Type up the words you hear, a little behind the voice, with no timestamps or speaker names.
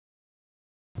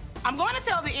I'm going to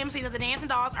tell the MC that the dancing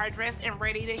dolls are dressed and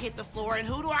ready to hit the floor. And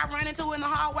who do I run into in the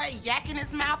hallway yakking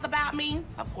his mouth about me?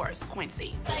 Of course,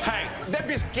 Quincy. Hey, that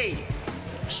bitch scared.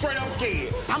 Straight up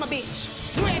scared. I'm a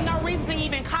bitch. You had no reason to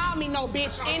even call me no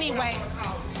bitch anyway.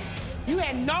 You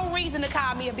had no reason to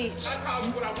call me a bitch.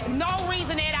 No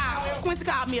reason at all. Quincy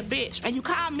called me a bitch, and you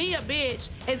call me a bitch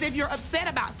as if you're upset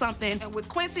about something. And with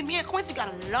Quincy, me and Quincy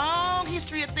got a long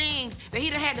history of things that he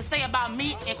done had to say about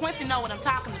me, and Quincy know what I'm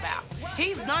talking about.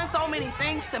 He's done so many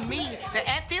things to me that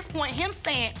at this point, him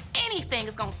saying anything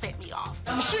is gonna set me off.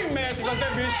 She mad because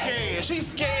that bitch scared. She's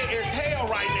scared as hell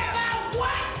right now.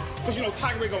 What? Because you know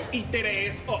Tiger gonna eat that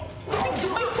ass up. What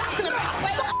are you talking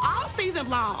about? All season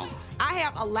long, I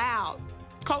have allowed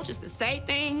coaches to say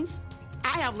things.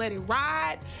 I have let it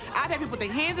ride. I've had people put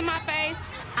their hands in my face.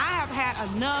 I have had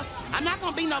enough. I'm not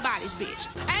gonna be nobody's bitch.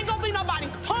 I ain't gonna be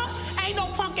nobody's punk. Ain't no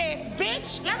punk ass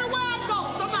bitch. Everywhere I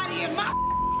go, somebody in my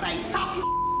face talking.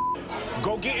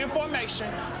 Go get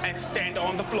information and stand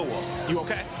on the floor. You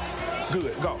okay?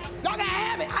 Good, go. No, I gotta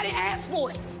have it. I didn't ask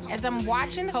for it. As I'm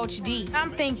watching Coach D,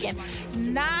 I'm thinking,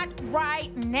 not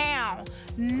right now.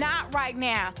 Not right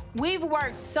now. We've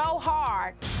worked so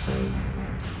hard.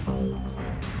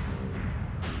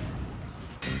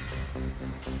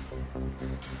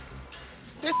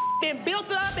 This been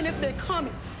built up and it's been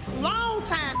coming. Long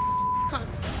time coming.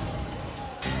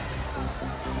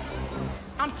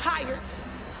 I'm tired.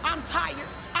 I'm tired.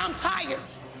 I'm tired.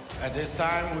 At this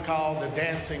time, we call the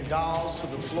dancing dolls to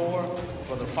the floor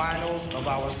for the finals of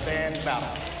our stand battle.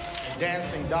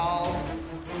 Dancing dolls.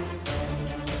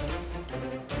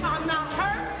 I'm not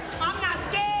hurt. I'm not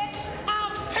scared.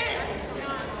 I'm pissed.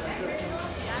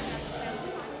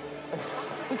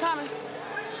 We coming.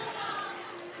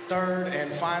 Third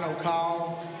and final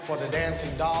call for the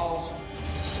dancing dolls.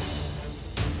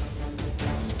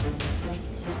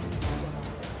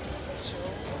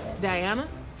 Diana,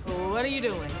 what are you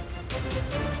doing?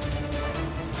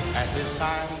 At this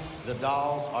time, the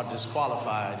dolls are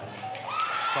disqualified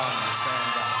from the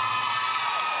stand battle.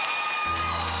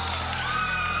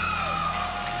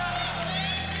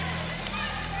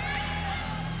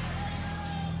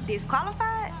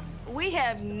 Disqualified? We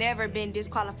have never been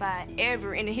disqualified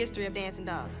ever in the history of Dancing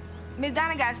Dolls. Miss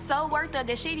Donna got so worked up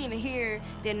that she didn't even hear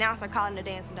the announcer calling the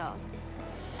Dancing Dolls.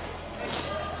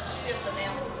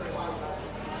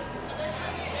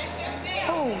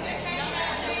 Oh.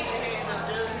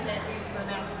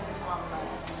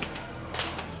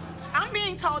 I'm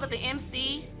being told that the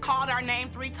MC called our name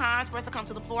 3 times for us to come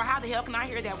to the floor. How the hell can I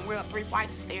hear that when we're up 3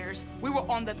 flights of stairs? We were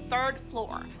on the 3rd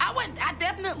floor. I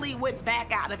definitely would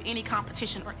back out of any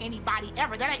competition or anybody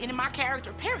ever. That ain't in my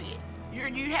character, period.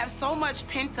 You have so much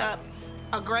pent-up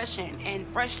aggression and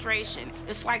frustration.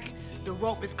 It's like the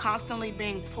rope is constantly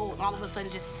being pulled and all of a sudden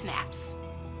it just snaps.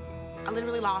 I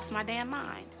literally lost my damn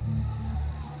mind.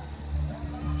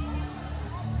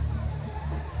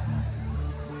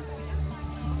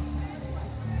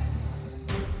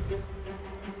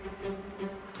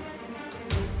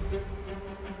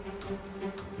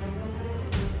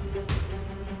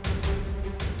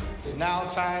 It's now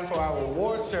time for our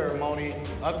award ceremony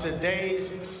of today's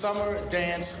Summer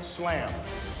Dance Slam.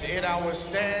 In our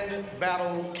stand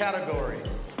battle category,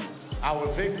 our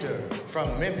victor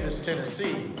from Memphis,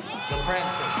 Tennessee, the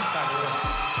prancing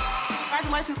Tigress.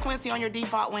 Congratulations, Quincy, on your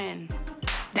default win.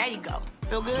 There you go.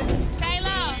 Feel good?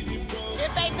 Kayla,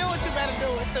 if they do it, you better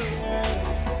do it too.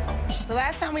 The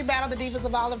last time we battled the Divas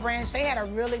of Olive Branch, they had a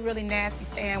really, really nasty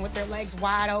stand with their legs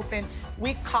wide open.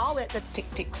 We call it the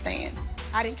tick-tick stand.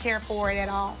 I didn't care for it at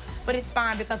all, but it's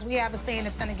fine because we have a stand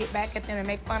that's gonna get back at them and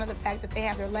make fun of the fact that they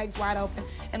have their legs wide open.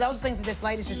 And those things that just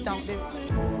ladies just don't do.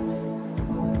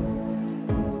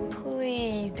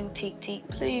 Please do tick-tick.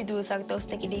 Please do it so I can throw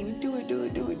Stinky Demon. Do it, do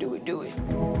it, do it, do it, do it.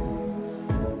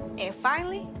 And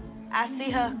finally, I see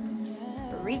her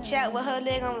reach out with her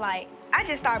leg. I'm like, I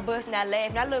just start busting out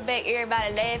laughing. I look back,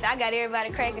 everybody laughing. I got everybody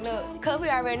cracking up. Because we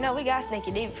already know we got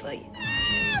Stinky Demon for you.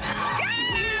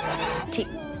 Tick,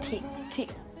 tick, tick.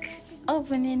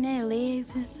 Opening their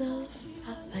legs and stuff. I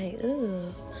was like,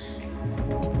 ugh.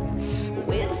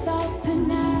 We're the stars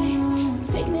tonight,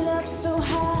 taking it up so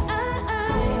high.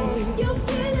 You'll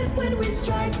feel it when we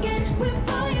strike and with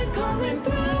fire coming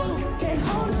through. Can't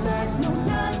hold us back, no,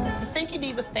 no. The Stinky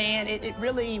Diva stand, it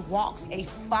really walks a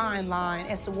fine line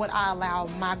as to what I allow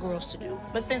my girls to do.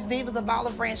 But since Divas of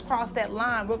Olive Branch crossed that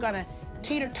line, we're gonna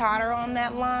teeter-totter on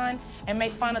that line and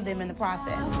make fun of them in the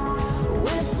process.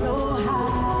 We're so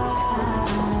high,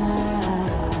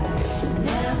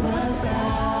 never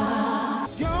stop.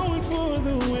 Going for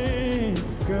the win,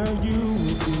 girl, you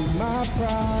will be my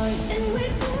prize. And we're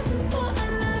dancing for our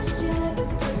lives, yeah,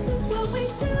 this is what we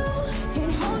do.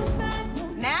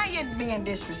 being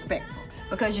disrespectful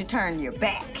because you turn your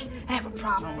back. I have a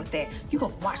problem with that. You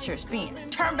gonna watch her spin.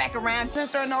 Turn back around.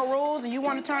 Since there are no rules and you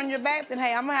want to turn your back, then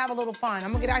hey, I'm gonna have a little fun.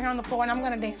 I'm gonna get out here on the floor and I'm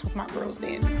gonna dance with my girls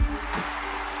then.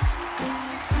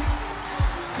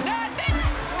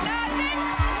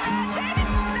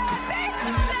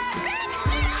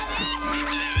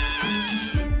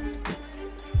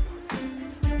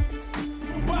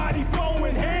 Body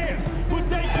throwing hands, but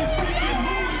they can stick and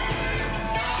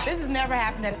move. This has never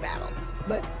happened at a battle,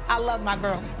 but I love my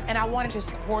girls and I wanted to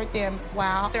support them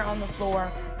while they're on the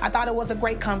floor. I thought it was a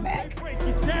great comeback. Break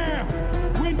it down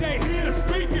when they hear the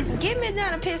speakers. Get me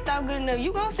down and pissed off good enough.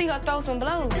 You gonna see her throw some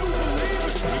blows.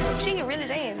 She can really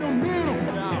dance.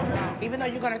 Even though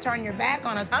you're gonna turn your back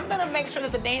on us, I'm gonna make sure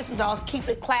that the dancing dolls keep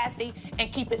it classy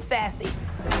and keep it sassy.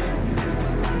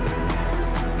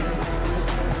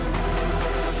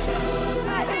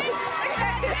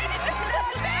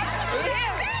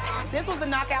 This was the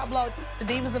knockout blow. The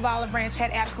Divas of Olive Branch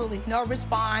had absolutely no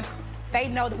response. They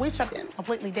know that we took them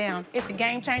completely down. It's a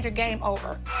game changer, game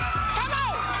over. Come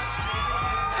on!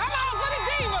 Come on for the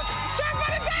Divas! Cheer for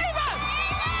the Divas!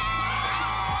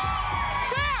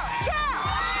 Cheer! Cheer!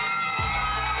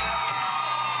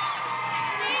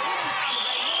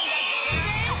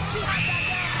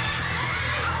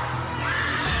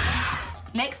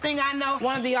 Next thing I know,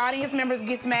 one of the audience members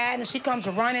gets mad and she comes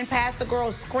running past the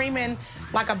girls screaming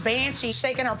like a banshee,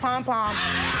 shaking her pom-pom.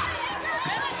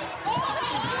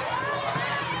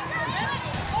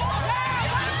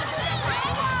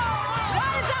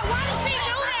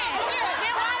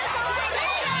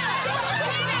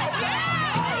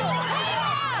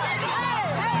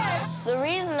 The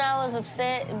reason I was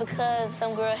upset because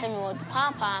some girl hit me with the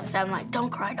pom-pom. So I'm like, don't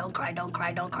cry, don't cry, don't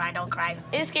cry, don't cry, don't cry.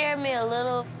 It scared me a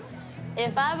little.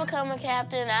 If I become a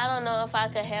captain, I don't know if I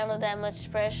could handle that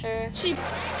much pressure. She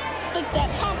put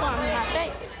that pom-pom in my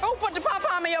face. Who put the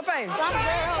pom-pom in your face?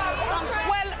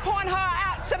 Well, point her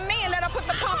out to me and let her put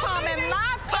the pom-pom in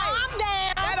my face. Calm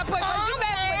down. Let her put, you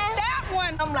messed with that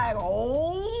one. I'm like,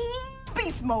 oh,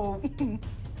 beast mode.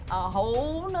 A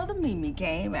whole nother Mimi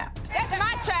came out. That's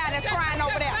my child that's crying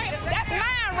over there. That's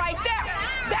mine right there.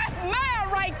 That's mine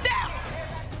right there.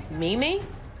 Mimi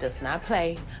does not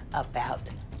play about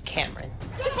Cameron.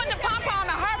 She put the pom-pom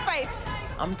in her face.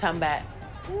 I'm talking about,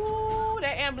 ooh,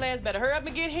 that ambulance better hurry up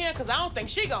and get here, because I don't think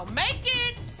she gonna make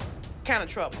it. Kind of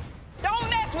trouble. Don't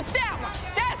mess with that one.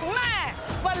 That's mine.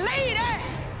 Believe that.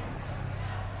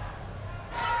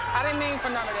 I didn't mean for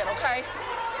none of that, okay?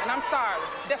 And I'm sorry.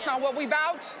 That's not what we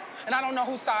about, and I don't know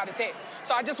who started that.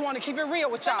 So I just want to keep it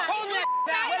real with y'all.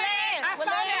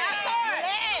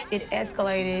 It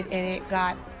escalated and it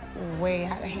got way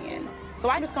out of hand. So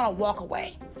I'm just gonna walk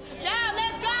away. Now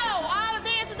let's go! All the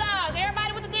dancing dogs.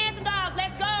 Everybody with the dancing dogs,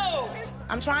 let's go!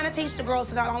 I'm trying to teach the girls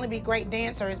to not only be great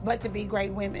dancers, but to be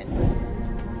great women.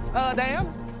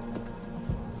 Dianna,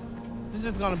 this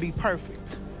is gonna be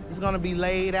perfect. It's gonna be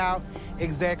laid out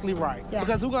exactly right. Yeah.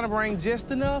 Because we're gonna bring just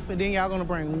enough, and then y'all gonna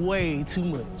bring way too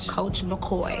much. Coach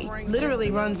McCoy literally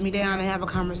runs me down and have a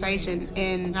conversation,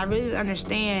 and I really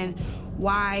understand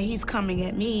why he's coming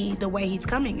at me the way he's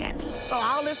coming at me. So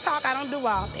all this talk, I don't do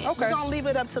all that. Okay. We're gonna leave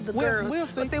it up to the girls. We'll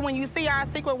see. But see, when you see our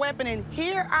secret weapon and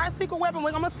hear our secret weapon,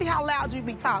 we're gonna see how loud you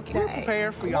be talking. We're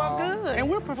prepared for y'all. We're good. And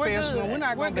we're professional. We're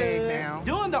not gonna beg down.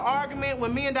 During the argument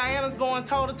when me and Diana's going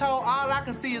toe-to-toe, all I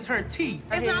can see is her teeth.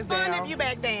 It's not fun if you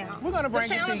back down. We're gonna bring it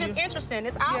to you. The challenge is interesting.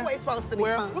 It's always supposed to be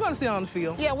fun. We're gonna see it on the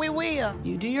field. Yeah, we will.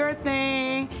 You do your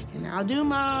thing, and I'll do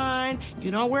mine.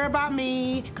 You don't worry about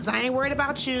me, because I ain't worried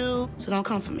about you, so don't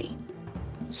come for me.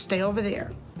 Stay over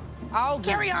there. I'll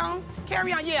carry on.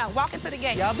 Carry on. Yeah, walk into the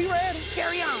gate. Y'all be ready.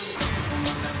 Carry on.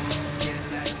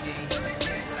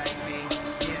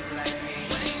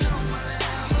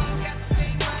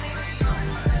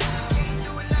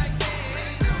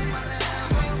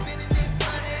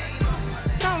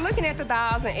 So I'm looking at the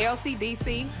dolls in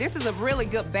LCDC. This is a really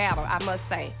good battle, I must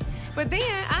say. But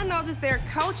then I noticed their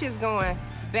coach is going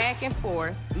back and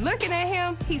forth. Looking at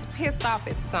him, he's pissed off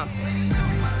at something.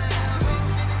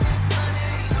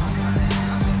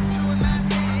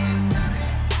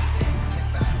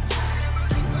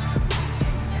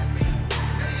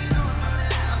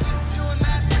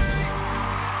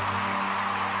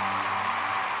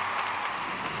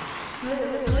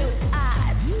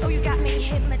 Oh, you got me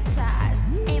hypnotized.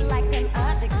 Ain't like them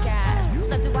other guys.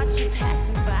 Love to watch you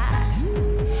passing by.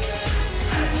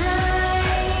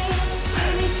 Tonight,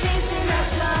 we be chasing our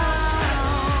flow.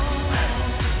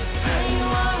 And you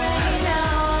already know.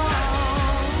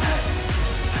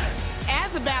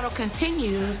 As the battle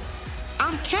continues,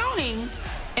 I'm counting,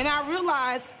 and I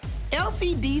realize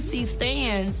LCDC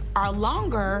stands are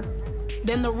longer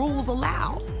than the rules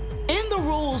allow. In the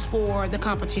rules for the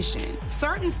competition,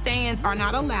 certain stands are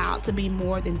not allowed to be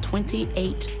more than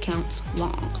 28 counts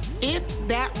long. If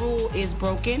that rule is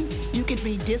broken, you could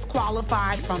be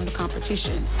disqualified from the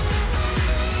competition.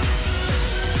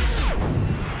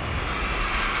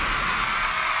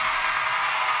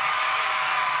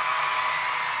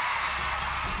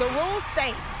 The rules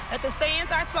state that the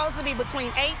stands are supposed to be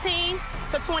between 18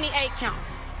 to 28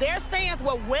 counts. Their stands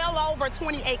were well over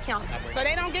 28 counts, so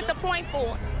they don't get the point for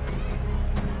it.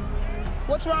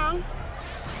 What's wrong?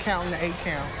 Counting the 8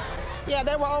 counts. Yeah,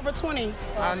 they were over 20.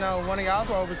 I know, one of y'all's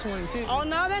were over 22. Oh,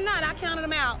 no, they're not. I counted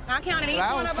them out. I counted each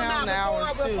one of them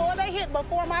out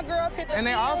before my girls hit the And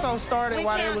they also started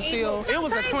while they were still, it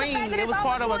was a clean. It was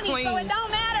part of a clean. So it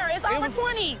don't matter. It's over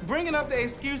 20. Bringing up the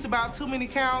excuse about too many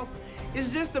counts,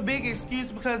 it's just a big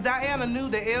excuse because Dianna knew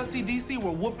that LCDC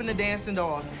were whooping the dancing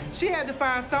dolls. She had to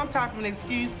find some type of an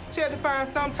excuse. She had to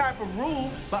find some type of rule,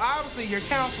 but obviously your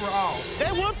counts were off. They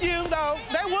whooped you, though.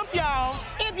 They whooped y'all.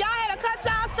 If y'all had to cut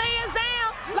y'all stands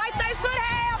down like they should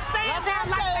have, stands down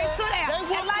like they should have. They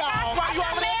whooped y'all. Why you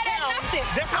already count?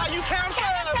 That's how you count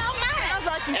first. Sounds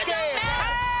like you scared.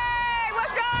 Hey,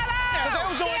 what's going on? Because they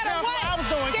was doing counts while I was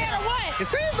doing counts. It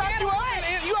seems like you are.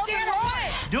 You up there wrong.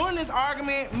 During this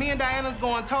argument, me and Dianna's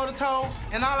going toe-to-toe,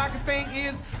 and all I can think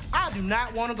is, I do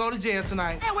not want to go to jail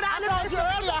tonight. Hey, I told you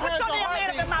earlier, I heard your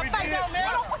hand up in my face.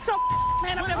 Don't put your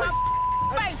hand up in my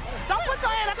face. Don't put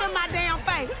your hand up in my damn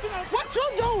face. What you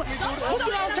doing? What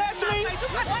you gonna touch me?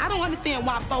 I don't understand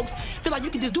why folks feel like you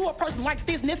can just do a person like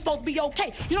this and it's supposed to be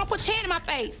okay. You don't put your hand in my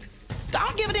face.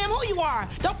 Don't give a damn who you are.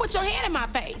 Don't put your hand in my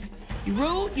face. You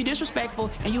rude, you disrespectful,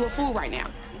 and you a fool right now.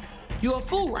 You're a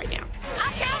fool right now.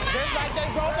 I count mine. Just like they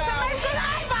broke out. Make sure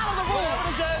I follow the rules.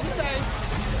 Whatever the judges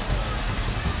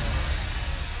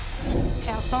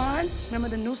say. Have fun. Remember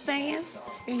the new stands?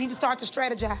 And you need to start to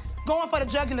strategize. Going for the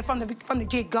jugular from the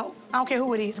get-go. I don't care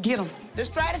who it is, get them. The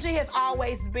strategy has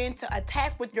always been to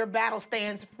attack with your battle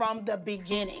stands from the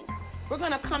beginning. We're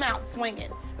gonna come out swinging.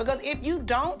 Because if you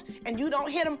don't, and you don't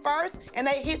hit them first, and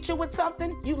they hit you with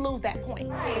something, you lose that point.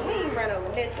 Hey, we ain't run over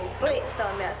nothing but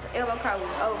Starmaster. Elbow cross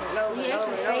over and over and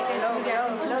over and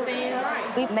over and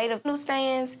over. We made a new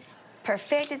stands,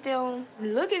 perfected them.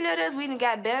 Looking at us, we done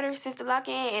got better since the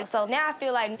lock-in, and so now I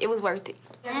feel like it was worth it.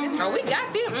 Oh, we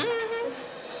got them.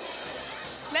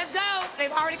 Let's go.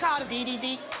 They've already called it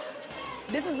DDD.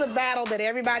 This is the battle that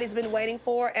everybody's been waiting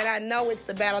for, and I know it's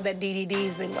the battle that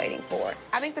DDD's been waiting for.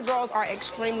 I think the girls are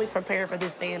extremely prepared for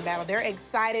this stand battle. They're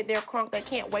excited, they're crunk, they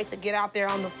can't wait to get out there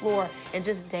on the floor and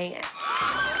just dance.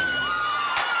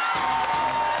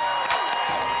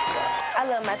 I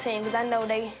love my team because I know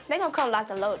they gonna come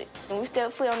locked and loaded. And we still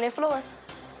foot on their floor,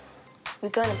 we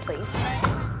gonna play.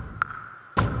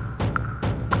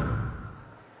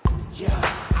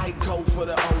 I go for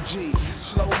the OG.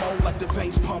 Slow-mo like the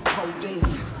veins pump codeine.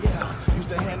 Yeah, used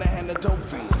to hand the dope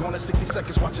fiends. Going to 60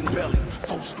 seconds watching Belly.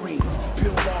 Full screens.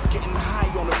 Peeled off, getting high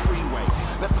on the freeway.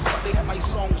 Left the spot, they had my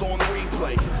songs on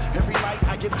replay. Every night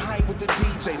I get high with the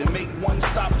DJ to make one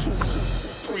stop, two,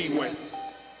 three-way.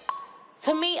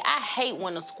 To me, I hate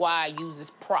when a squad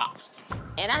uses props.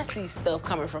 And I see stuff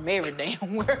coming from every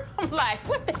damn where. I'm like,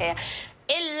 what the hell?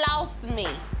 It lost me.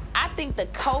 I think the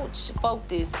coach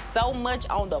focused so much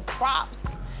on the props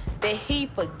that he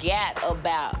forgot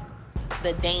about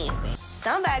the dancing.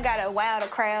 Somebody got to wow the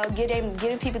crowd, giving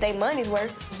people their money's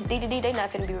worth. DDD, they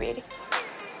not finna be ready.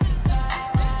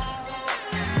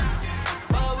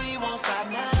 But we won't stop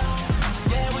now.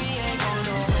 Yeah, we ain't going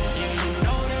nowhere. Yeah, you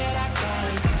know that I got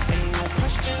it. Ain't no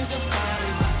questions about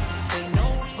it. They know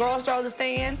we... Girls throw the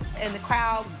stand, and the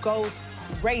crowd goes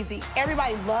crazy.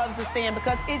 Everybody loves the stand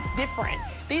because it's different.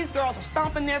 These girls are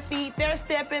stomping their feet, they're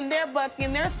stepping, they're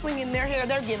bucking, they're swinging their hair,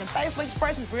 they're giving facial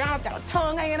expressions. Brianna's got her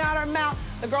tongue hanging out her mouth.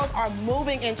 The girls are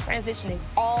moving and transitioning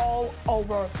all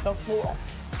over the floor.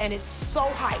 And it's so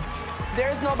hype.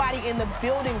 There's nobody in the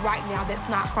building right now that's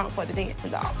not crunk for the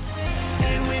dancing dolls.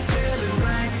 And we feeling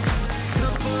right.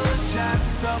 Couple of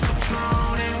shots of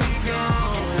Patron and we go.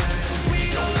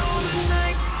 We gon' know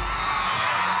tonight.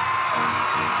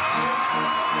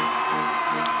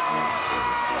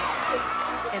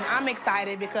 And I'm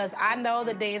excited because I know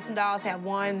the dancing dolls have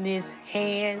won this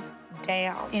hands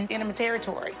down in enemy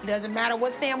territory. Doesn't matter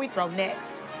what stand we throw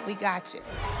next. We got you.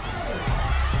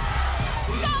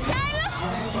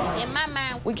 In my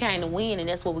mind, we came to win, and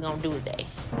that's what we're gonna do today.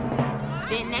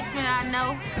 Then next minute I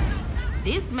know,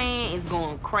 this man is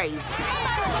going crazy.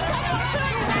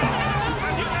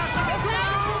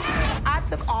 I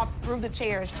took off through the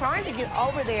chairs trying to get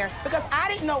over there because I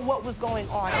didn't know what was going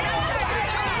on.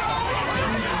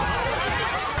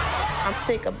 I'm I'm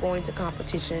sick of going to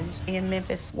competitions in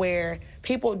Memphis where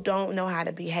people don't know how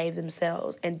to behave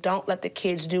themselves and don't let the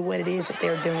kids do what it is that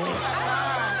they're doing.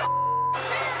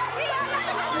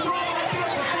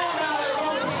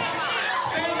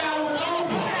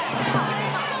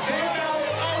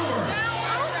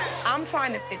 I'm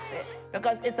trying to fix it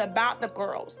because it's about the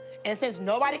girls. And since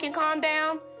nobody can calm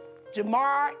down,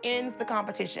 Jamar ends the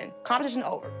competition. Competition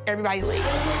over. Everybody leave.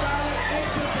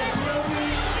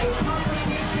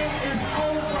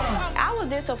 I was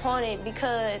disappointed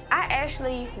because I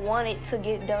actually wanted to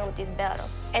get done with this battle.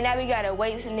 And now we gotta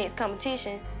wait to the next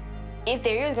competition. If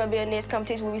there is gonna be a next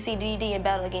competition where we see DD in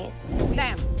battle again.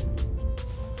 Damn.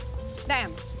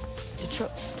 Damn.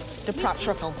 The prop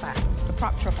truck on fire. The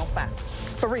prop truck on fire.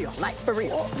 For real, like, for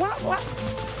real. What?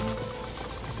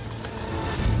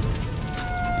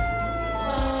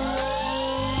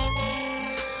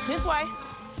 This way.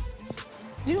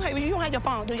 You don't have your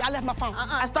phone, do you? I left my phone.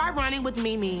 I start running with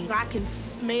Mimi. I can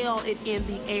smell it in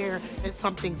the air that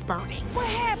something's burning. What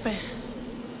happened?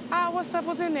 What stuff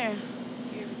was in there?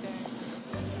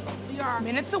 We are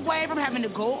minutes away from having to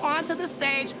go onto the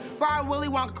stage for our Willy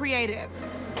Wonka Creative.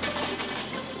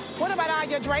 What about all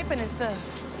your draping and stuff?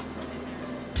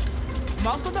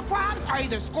 Most of the props are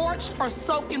either scorched or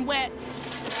soaking wet.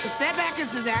 The setback is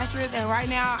disastrous, and right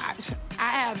now, I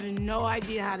have no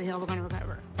idea how the hell we're gonna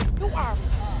recover. You are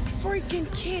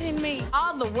freaking kidding me.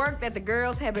 All the work that the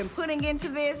girls have been putting into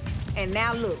this, and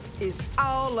now look, it's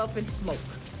all up in smoke.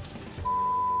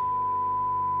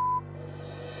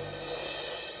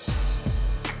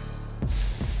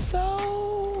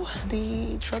 So,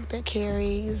 the truck that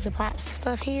carries the props and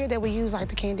stuff here that we use, like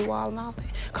the candy wall and all that,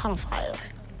 caught on fire.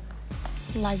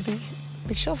 Like,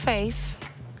 fix your face.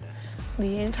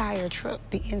 The entire truck,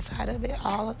 the inside of it,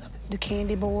 all of the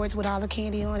candy boards with all the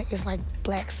candy on it, it's like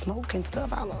black smoke and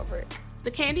stuff all over it.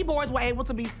 The candy boards were able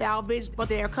to be salvaged, but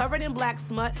they are covered in black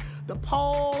smut. The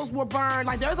poles were burned.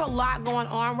 Like, there's a lot going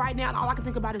on right now, and all I can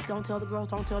think about is don't tell the girls,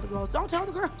 don't tell the girls, don't tell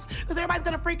the girls, because everybody's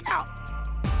gonna freak out.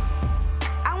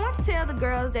 I want to tell the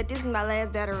girls that this is my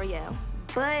last battle royale,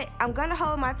 but I'm gonna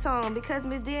hold my tongue because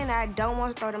Ms. D and I don't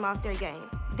want to throw them off their game.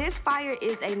 This fire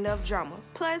is enough drama.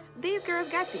 Plus, these girls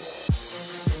got this.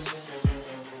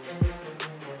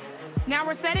 Now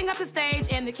we're setting up the stage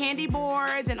and the candy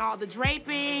boards and all the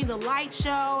draping, the light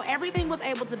show, everything was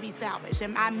able to be salvaged.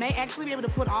 And I may actually be able to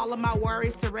put all of my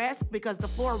worries to rest because the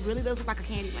floor really does look like a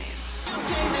candy land. You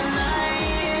can't deny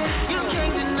it. You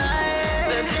can't deny it.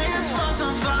 The dance floor's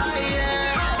on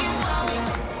fire.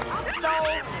 I'm so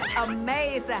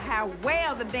amazed at how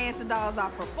well the dancing dolls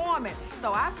are performing.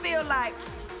 So I feel like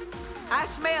I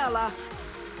smell a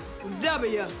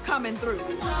W coming through.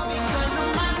 Because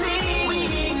of my team, we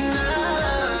eating up.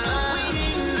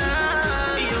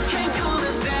 You can't cool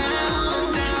us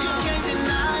down. You can't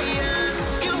deny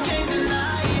us. You can't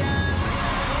deny us.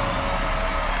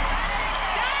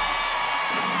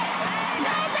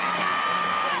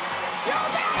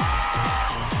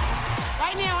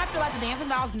 Right now, I feel like the dancing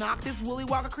dolls knocked this Willy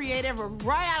Wonka Creative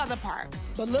right out of the park.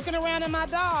 But looking around at my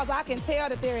dolls, I can tell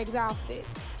that they're exhausted.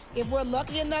 If we're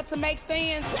lucky enough to make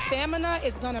stands, stamina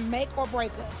is gonna make or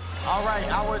break us. All right,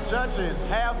 our judges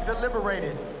have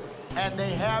deliberated, and they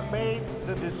have made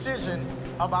the decision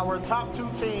of our top 2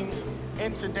 teams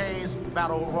in today's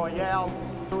Battle Royale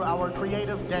through our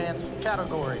creative dance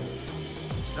category.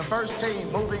 The first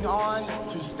team moving on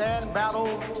to stand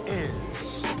battle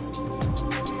is...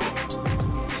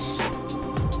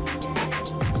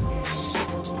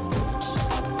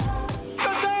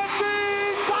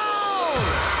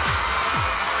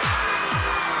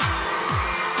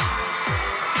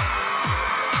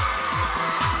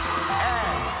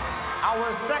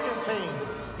 Our second team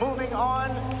moving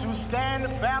on to stand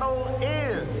battle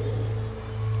is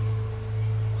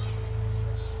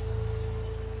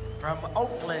from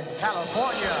Oakland,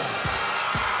 California,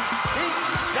 Heat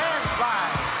Dance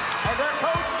Slide, and their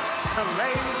coach,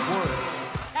 Acclaimed Woods.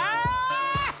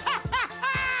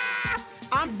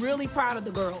 I'm really proud of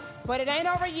the girls, but it ain't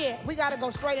over yet. We gotta go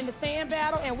straight into stand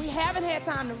battle, and we haven't had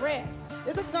time to rest.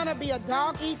 This is gonna be a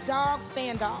dog-eat-dog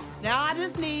standoff. Now I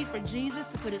just need for Jesus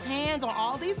to put his hands on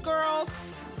all these girls,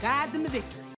 guide them to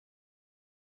victory.